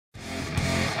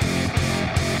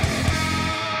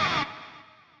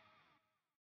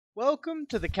Welcome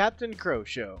to the Captain Crow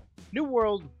Show. New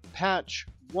World Patch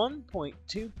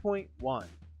 1.2.1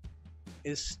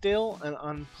 is still an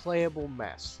unplayable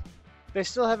mess. They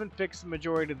still haven't fixed the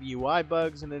majority of the UI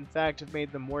bugs, and in fact have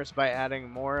made them worse by adding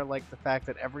more, like the fact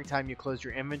that every time you close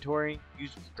your inventory, you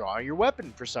draw your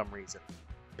weapon for some reason.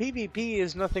 PvP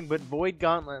is nothing but Void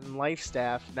Gauntlet and Life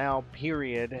Staff now,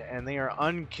 period, and they are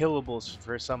unkillables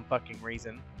for some fucking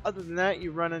reason. Other than that,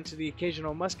 you run into the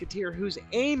occasional musketeer who's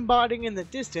aimbotting in the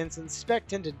distance and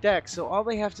spec'd into decks, so all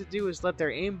they have to do is let their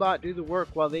aimbot do the work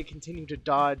while they continue to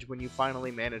dodge when you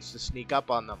finally manage to sneak up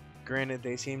on them. Granted,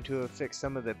 they seem to have fixed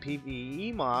some of the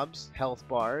PvE mobs' health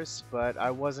bars, but I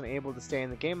wasn't able to stay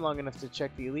in the game long enough to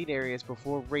check the elite areas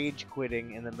before rage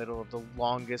quitting in the middle of the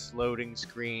longest loading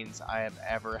screens I have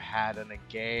ever had in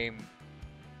a game.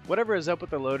 Whatever is up with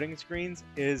the loading screens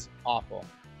is awful.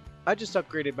 I just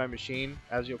upgraded my machine,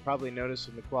 as you'll probably notice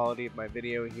from the quality of my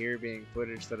video here being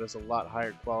footage that is a lot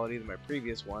higher quality than my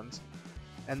previous ones.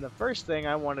 And the first thing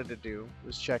I wanted to do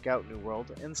was check out New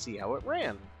World and see how it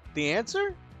ran. The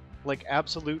answer? Like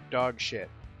absolute dog shit.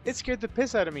 It scared the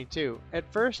piss out of me too.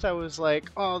 At first I was like,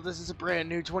 oh, this is a brand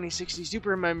new 2060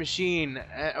 Super in my machine,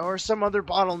 or some other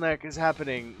bottleneck is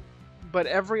happening. But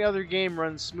every other game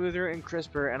runs smoother and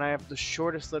crisper, and I have the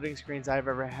shortest loading screens I've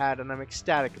ever had, and I'm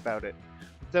ecstatic about it.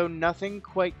 Though nothing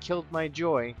quite killed my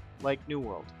joy like New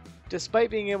World. Despite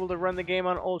being able to run the game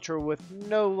on Ultra with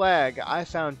no lag, I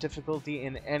found difficulty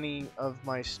in any of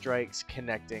my strikes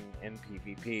connecting in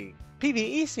PvP.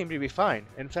 PvE seemed to be fine.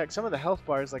 In fact, some of the health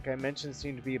bars, like I mentioned,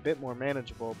 seemed to be a bit more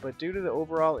manageable, but due to the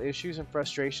overall issues and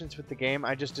frustrations with the game,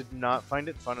 I just did not find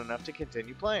it fun enough to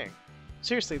continue playing.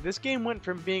 Seriously, this game went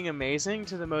from being amazing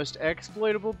to the most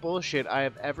exploitable bullshit I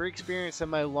have ever experienced in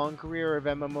my long career of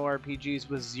MMORPGs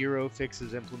with zero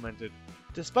fixes implemented.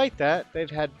 Despite that, they've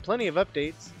had plenty of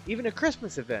updates, even a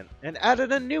Christmas event, and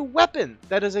added a new weapon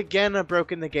that has again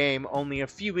broken the game only a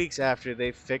few weeks after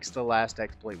they fixed the last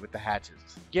exploit with the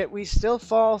hatches. Yet we still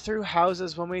fall through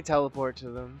houses when we teleport to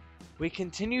them. We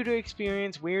continue to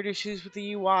experience weird issues with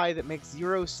the UI that make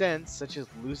zero sense, such as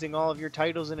losing all of your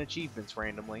titles and achievements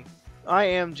randomly. I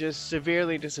am just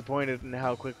severely disappointed in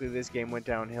how quickly this game went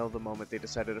downhill the moment they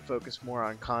decided to focus more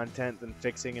on content than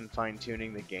fixing and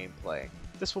fine-tuning the gameplay.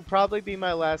 This will probably be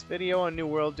my last video on New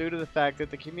World due to the fact that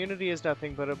the community is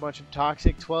nothing but a bunch of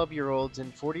toxic 12-year-olds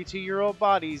and 42-year-old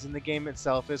bodies, and the game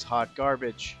itself is hot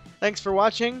garbage. Thanks for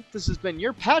watching. This has been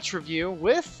your patch review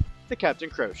with the Captain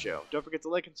Crow Show. Don't forget to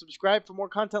like and subscribe for more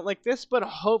content like this, but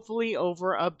hopefully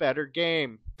over a better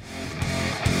game.